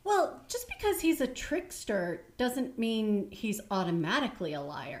 Well, just because he's a trickster doesn't mean he's automatically a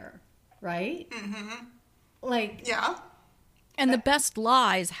liar, right? Mm-hmm. Like, yeah. And the best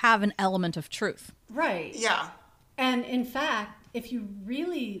lies have an element of truth. Right. Yeah. And in fact, if you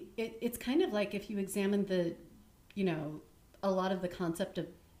really, it's kind of like if you examine the, a lot of the concept of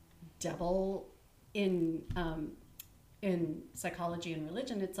devil in psychology and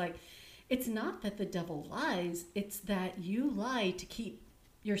religion, it's like, it's not that the devil lies, it's that you lie to keep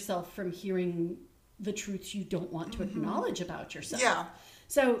yourself from hearing the truths you don't want to acknowledge about yourself. Yeah.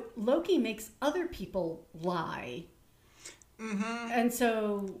 So Loki makes other people lie. Mm-hmm. And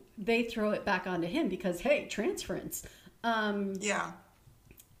so they throw it back onto him because, hey, transference. Yeah.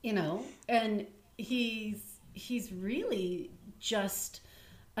 And he's really just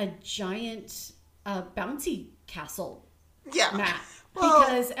a giant bouncy castle mat. Well,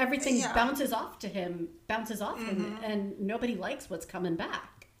 because everything bounces off him, and nobody likes what's coming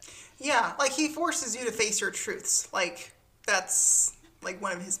back. Yeah, like he forces you to face your truths. Like that's like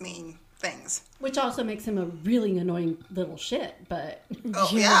one of his main things. Which also makes him a really annoying little shit, but... Oh,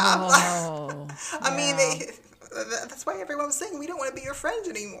 yeah. I mean, that's why everyone was saying we don't want to be your friend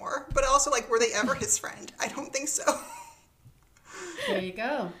anymore. But also, like, were they ever his friend? I don't think so. There you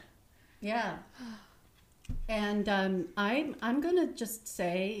go. Yeah. And I'm going to just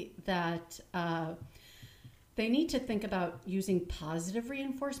say that they need to think about using positive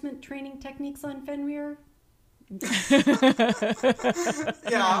reinforcement training techniques on Fenrir.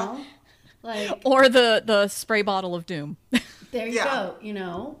 Yeah. Like, or the spray bottle of doom. there you go. You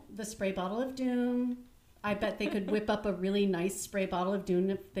know, the spray bottle of doom. I bet they could whip up a really nice spray bottle of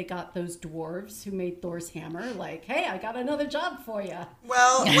doom if they got those dwarves who made Thor's hammer. Like, hey, I got another job for you.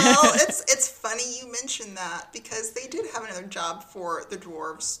 Well, it's funny you mentioned that, because they did have another job for the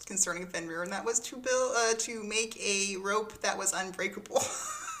dwarves concerning Fenrir, and that was to make a rope that was unbreakable.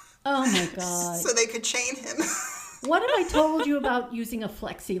 Oh my god! So they could chain him. What have I told you about using a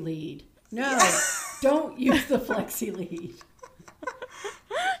flexi lead? No, don't use the flexi lead.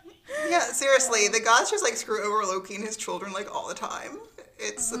 Yeah, seriously, the gods just like screw over Loki and his children like all the time.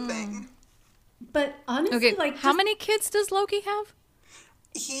 It's a thing. But honestly, like, how many kids does Loki have?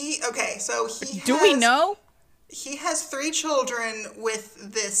 Do we know? He has 3 children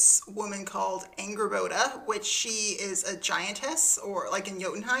with this woman called Angerboda, which she is a giantess, or like in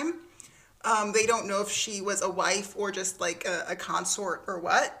Jotunheim. They don't know if she was a wife or just like a consort or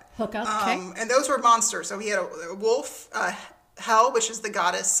what. Hookup. And those were monsters. So he had a wolf, Hel, which is the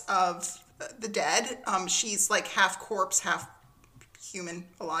goddess of the dead. She's like half corpse, half human,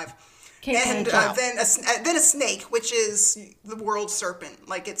 alive. And then a snake, which is the world serpent.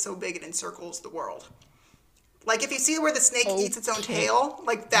 Like, it's so big it encircles the world. Like, if you see where the snake eats its own tail,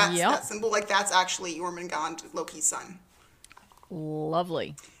 like that's that symbol, like that's actually Jormungand, Loki's son.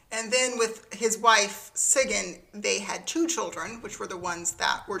 Lovely. And then with his wife, Sigyn, they had 2 children, which were the ones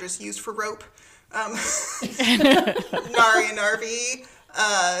that were just used for rope. Nari and Narvi.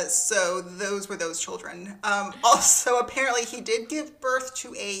 So those were those children. Also, apparently he did give birth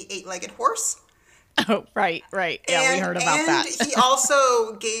to a 8-legged horse. Oh, right. Yeah, we heard about that. And he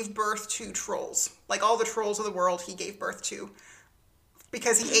also gave birth to trolls. Like, all the trolls of the world he gave birth to.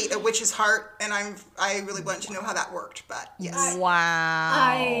 Because he ate a witch's heart, and I really wanted to know how that worked, but yes. Wow.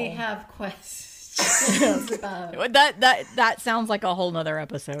 I have questions about that sounds like a whole nother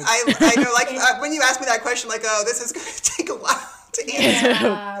episode. I know, like, when you asked me that question, like, oh, this is going to take a while to answer.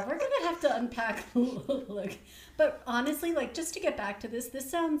 Yeah, we're going to have to unpack. Look, but honestly, like, just to get back to this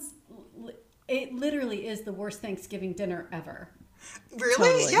sounds, it literally is the worst Thanksgiving dinner ever. Really?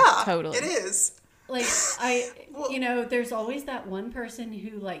 Totally, yeah, totally. It is. Like, there's always that one person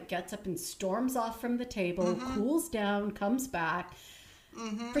who, like, gets up and storms off from the table, cools down, comes back,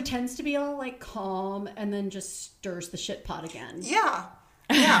 pretends to be all, like, calm, and then just stirs the shit pot again. Yeah.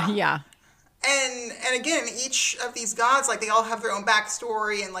 Yeah. And again, each of these gods, like, they all have their own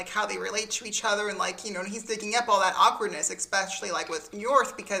backstory and, like, how they relate to each other. And, like, you know, he's digging up all that awkwardness, especially, like, with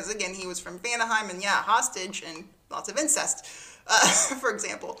Njorth, because, again, he was from Vanaheim and, hostage and lots of incest. For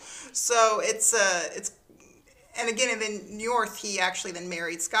example. So it's and then Njorth, he actually then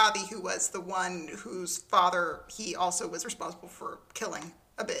married Skathi, who was the one whose father he also was responsible for killing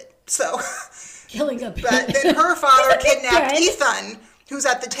a bit. So Killing a bit. But then her father kidnapped Ethan, who's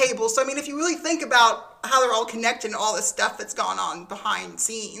at the table. So I mean, if you really think about how they're all connected and all this stuff that's gone on behind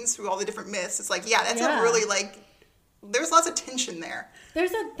scenes through all the different myths, it's like, that's a really, like, there's lots of tension there.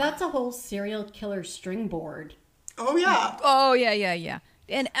 That's a whole serial killer string board. Oh, yeah. Oh, yeah.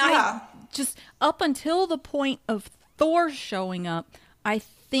 And I just, up until the point of Thor showing up, I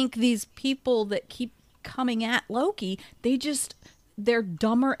think these people that keep coming at Loki, they're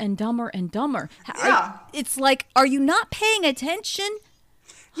dumber and dumber and dumber. Yeah. It's like, are you not paying attention?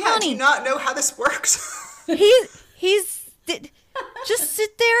 Yeah, Honey, do you not know how this works? Just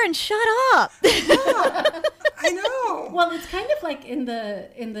sit there and shut up. Yeah, I know. Well, it's kind of like in the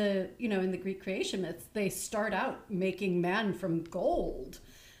in the Greek creation myths, they start out making man from gold,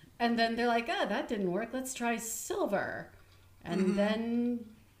 and then they're like, that didn't work. Let's try silver, and then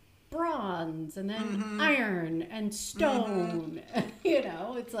bronze, and then iron and stone.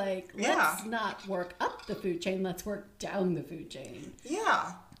 It's like, let's not work up the food chain. Let's work down the food chain.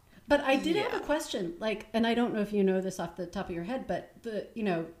 Yeah. But I did have a question, like, and I don't know if you know this off the top of your head, but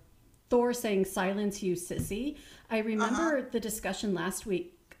Thor saying "silence you, sissy." I remember the discussion last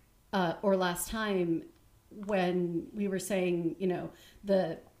week or last time when we were saying,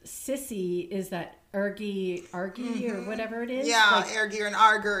 the sissy is that argy or whatever it is. Yeah, like, Ergir and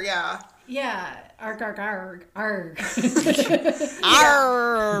Arger. Yeah. Yeah, arg. Arr,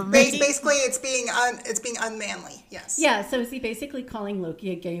 Basically, it's being unmanly. Yes. Yeah. So is he basically calling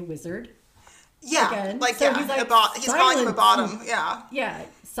Loki a gay wizard? Yeah. Again? Like, so he's calling him a bottom. Yeah. Yeah.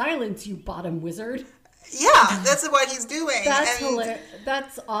 Silence, you bottom wizard. Yeah, that's what he's doing. That's hilarious.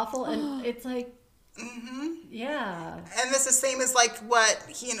 That's awful, and it's like, yeah. And this is the same as like what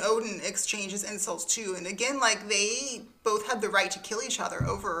he and Odin exchanges insults to, and again, like they both had the right to kill each other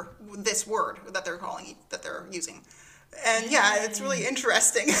over this word that they're using, and it's really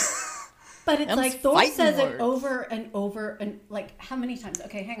interesting. But it's Them's like Thor fighting says words. it over and over and like how many times?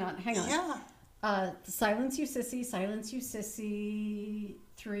 Okay, hang on. Yeah. Silence you sissy,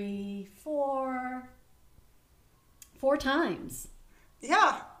 3, 4 times.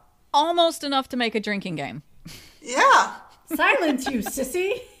 Yeah. Almost enough to make a drinking game. Yeah. Silence you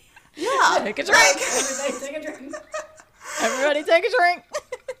sissy. Yeah. Take a drink. Everybody take a drink. Everybody take a drink.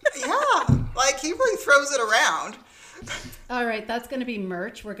 Yeah. Like, he really throws it around. All right, that's going to be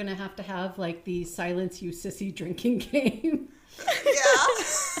merch. We're going to have like the Silence You Sissy drinking game. Yeah.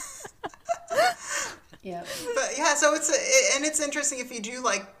 Yeah. But yeah, so it's interesting if you do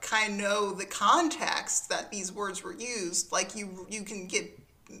like kind of know the context that these words were used, like you can get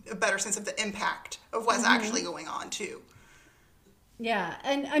a better sense of the impact of what's actually going on too. Yeah,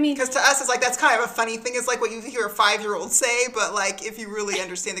 and I mean, Because to us, it's like that's kind of a funny thing. It's like what you hear a 5-year-old say, but like if you really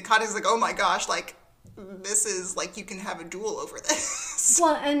understand the context, like oh my gosh, like this is like you can have a duel over this.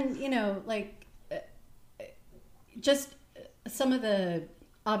 well, and like just some of the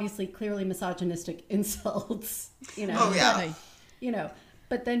obviously clearly misogynistic insults, Oh yeah.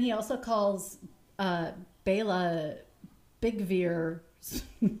 but then he also calls Bela Bigveer's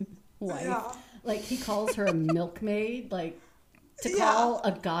wife, Yeah. like he calls her a milkmaid, like to Yeah. call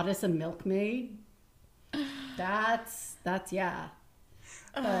a goddess a milkmaid. That's yeah.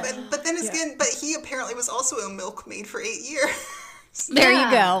 But then again, but he apparently was also a milkmaid for 8 years. There Yeah.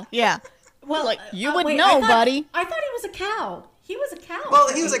 you go. Yeah. Well, Like, you would wait, know, buddy. I thought he was a cow. He was a cow. Well,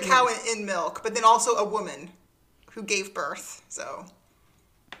 for he was a 8 cow years. in milk, but then also a woman who gave birth. So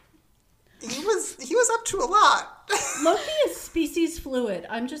he was up to a lot. Loki is species fluid.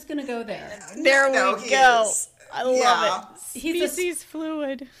 I'm just gonna go there. There No, we he go. is. I love Yeah. it. He's a- Species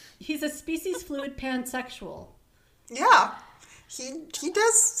fluid. He's a species fluid pansexual, Yeah, he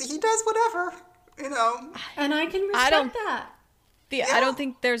does whatever, and I can I respect don't- that. I don't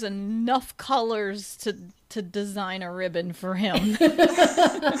think there's enough colors to design a ribbon for him.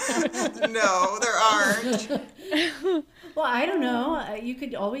 No, there aren't. Well, I don't know. You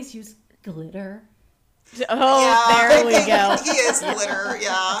could always use glitter. Oh, Yeah, there we go. He is glitter.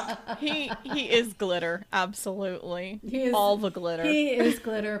 Yeah, He is glitter, absolutely. He is All the glitter. He is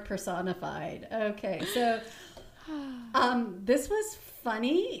glitter personified. Okay, so this was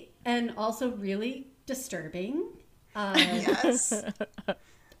funny and also really disturbing. yes.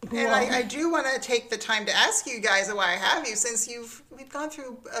 And I do want to take the time to ask you guys why I have you, since we've gone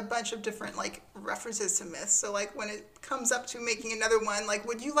through a bunch of different like references to myths. So like when it comes up to making another one, like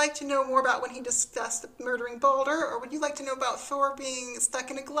would you like to know more about when he discussed murdering Balder, or would you like to know about Thor being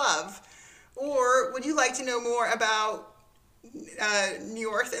stuck in a glove, or would you like to know more about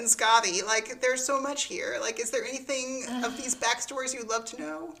Njorth and Skadi? Like there's so much here. Like is there anything of these backstories you'd love to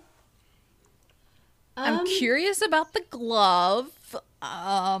know? I'm curious about the glove.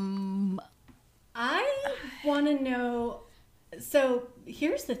 I want to know. So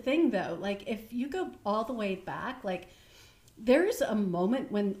here's the thing, though. Like, if you go all the way back, like, there's a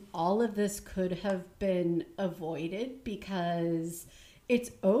moment when all of this could have been avoided because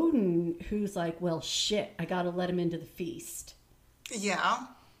it's Odin who's like, well, shit, I got to let him into the feast. Yeah.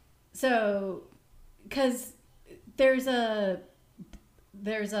 So, because there's a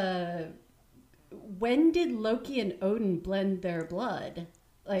when did Loki and Odin blend their blood?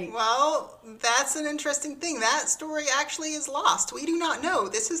 Like, Well, that's an interesting thing. That story actually is lost. We do not know.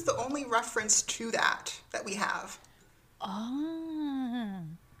 This is the only reference to that we have. Oh.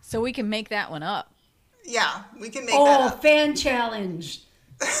 So we can make that one up. Yeah, we can make that up. fan challenge.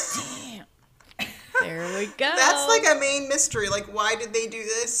 Damn. There we go. That's like a main mystery. Like, why did they do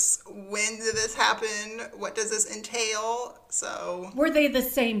this? When did this happen? What does this entail? So, Were they the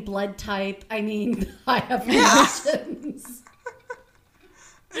same blood type? I mean, I have questions.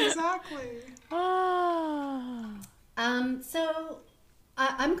 exactly. Ah. So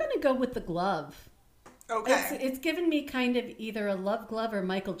I'm going to go with the glove. Okay. It's given me kind of either a Love Glove or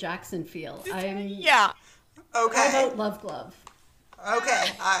Michael Jackson feel. Yeah. I Okay. vote Love Glove. Okay.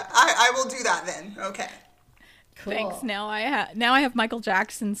 I will do that then. Okay. Cool. Thanks. Now I have Michael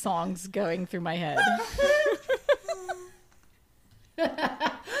Jackson songs going through my head.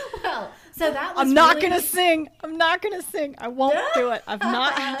 Well, so that was I'm not really- gonna sing. I'm not gonna sing. I won't do it. I'm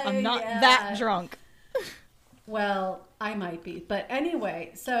not Yeah. that drunk. Well, I might be. But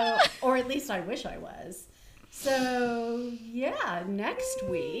anyway, so, or at least I wish I was. So, yeah, next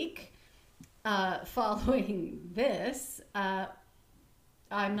week, following this,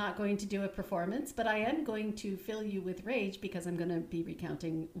 I'm not going to do a performance, but I am going to fill you with rage because I'm going to be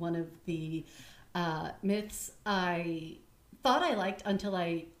recounting one of the myths I thought I liked until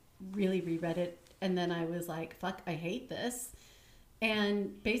I really reread it. And then I was like, fuck, I hate this.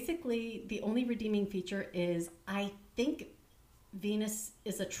 And basically, the only redeeming feature is I think Venus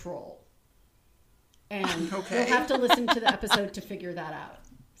is a troll. And Okay. you'll have to listen to the episode to figure that out.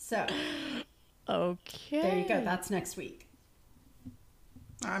 So, okay. there you go. That's next week.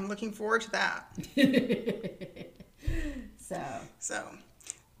 I'm looking forward to that. So,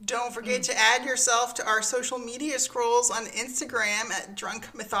 don't forget to add yourself to our social media scrolls on Instagram at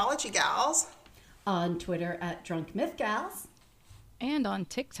Drunk Mythology Gals. On Twitter at Drunk Myth Gals. And on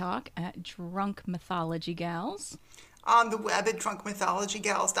TikTok at Drunk Mythology Gals. On the web at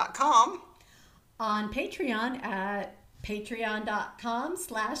drunkmythologygals.com. On Patreon at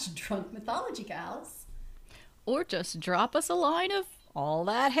patreon.com/drunkmythologygals. Or just drop us a line of all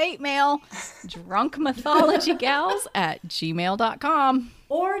that hate mail. drunkmythologygals@gmail.com.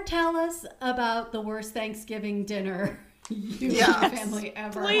 Or tell us about the worst Thanksgiving dinner you and your family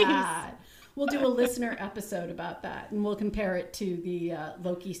ever had. We'll do a listener episode about that, and we'll compare it to the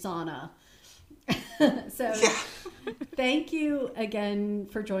Loki sauna. Thank you again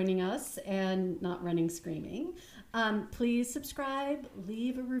for joining us and not running screaming. Please subscribe,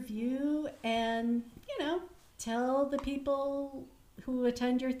 leave a review, and, tell the people who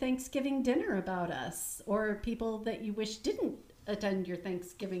attend your Thanksgiving dinner about us, or people that you wish didn't attend your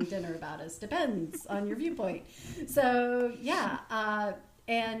Thanksgiving dinner about us. Depends on your viewpoint. So,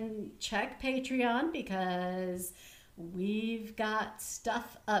 and check Patreon because we've got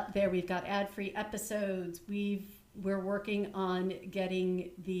stuff up there. We've got ad-free episodes. We're working on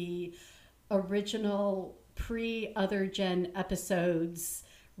getting the original pre-Other Gen episodes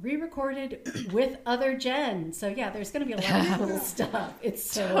re-recorded with Other Gen. So there's going to be a lot of cool stuff. It's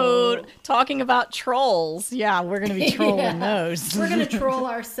so talking about trolls. Yeah, we're going to be trolling those. We're going to troll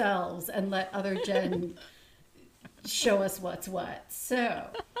ourselves and let Other Gen show us what's what. So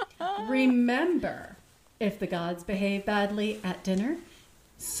remember, if the gods behave badly at dinner,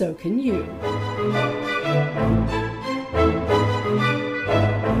 so can you.